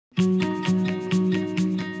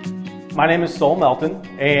My name is Sol Melton,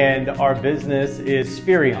 and our business is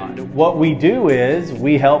Spherion. What we do is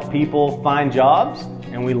we help people find jobs,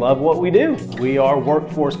 and we love what we do. We are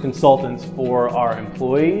workforce consultants for our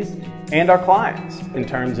employees and our clients in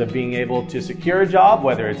terms of being able to secure a job,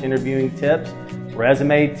 whether it's interviewing tips,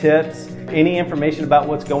 resume tips, any information about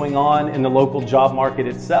what's going on in the local job market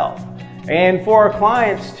itself. And for our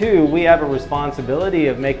clients too, we have a responsibility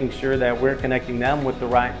of making sure that we're connecting them with the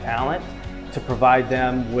right talent to provide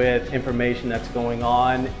them with information that's going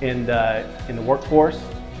on in the workforce,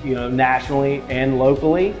 nationally and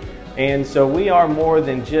locally. And so we are more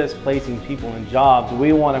than just placing people in jobs.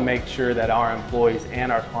 We want to make sure that our employees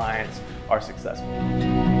and our clients are successful.